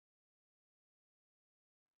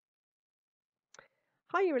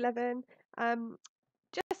Hi, Year 11. Um,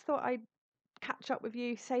 just thought I'd catch up with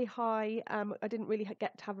you, say hi. I didn't really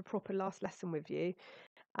get to have a proper last lesson with you.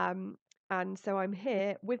 Um, and so I'm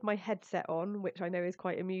here with my headset on, which I know is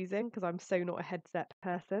quite amusing because I'm so not a headset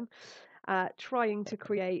person, trying to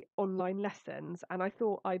create online lessons. And I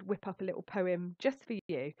thought I'd whip up a little poem just for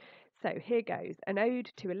you. So here goes, An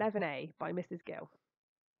Ode to 11A by Mrs. Gill.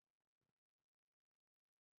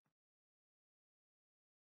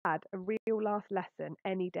 Had a real last lesson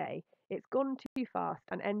any day. It's gone too fast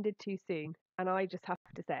and ended too soon, and I just have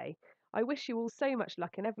to say, I wish you all so much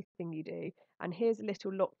luck in everything you do, and here's a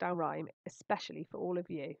little lockdown rhyme, especially for all of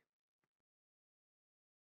you.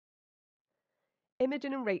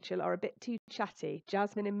 Imogen and Rachel are a bit too chatty,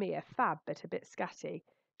 Jasmine and Mia fab but a bit scatty.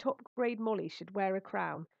 Top grade Molly should wear a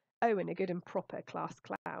crown, Owen a good and proper class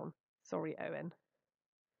clown. Sorry, Owen.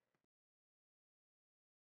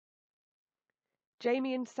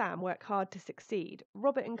 Jamie and Sam work hard to succeed.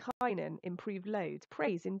 Robert and Kynan improve loads.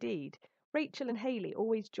 Praise indeed. Rachel and Hayley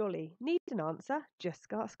always jolly. Need an answer? Just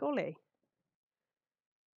ask Ollie.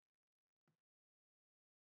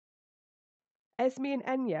 Esme and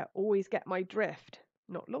Enya always get my drift.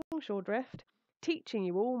 Not longshore drift. Teaching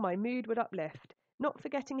you all my mood would uplift. Not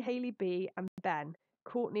forgetting Hayley B and Ben.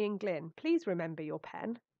 Courtney and Glyn. Please remember your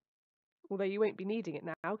pen. Although you won't be needing it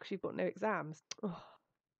now because you've got no exams. Oh.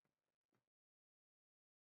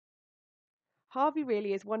 Harvey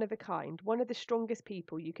really is one of a kind, one of the strongest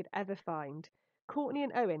people you could ever find. Courtney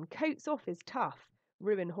and Owen, coats off is tough.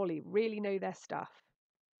 Rue and Holly really know their stuff.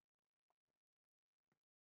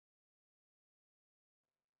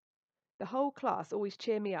 The whole class always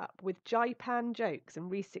cheer me up with Jaipan jokes and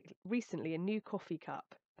recently a new coffee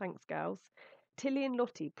cup. Thanks, girls. Tilly and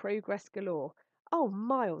Lottie, progress galore. Oh,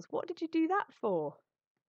 Miles, what did you do that for?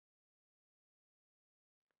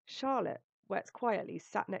 Charlotte works quietly,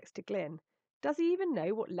 sat next to Glyn. Does he even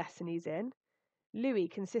know what lesson he's in? Louis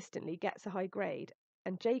consistently gets a high grade.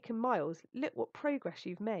 And Jake and Miles, look what progress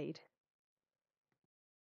you've made.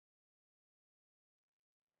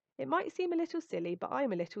 It might seem a little silly, but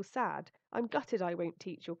I'm a little sad. I'm gutted I won't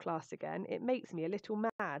teach your class again. It makes me a little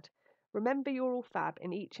mad. Remember you're all fab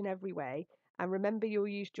in each and every way, and remember you'll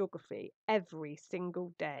use geography every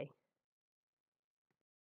single day.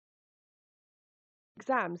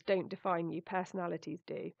 Exams don't define you, personalities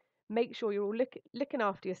do. Make sure you're all looking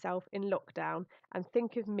after yourself in lockdown and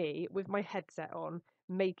think of me with my headset on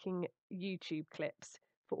making YouTube clips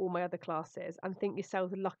for all my other classes and think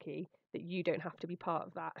yourselves lucky that you don't have to be part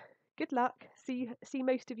of that. Good luck. See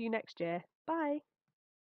most of you next year. Bye.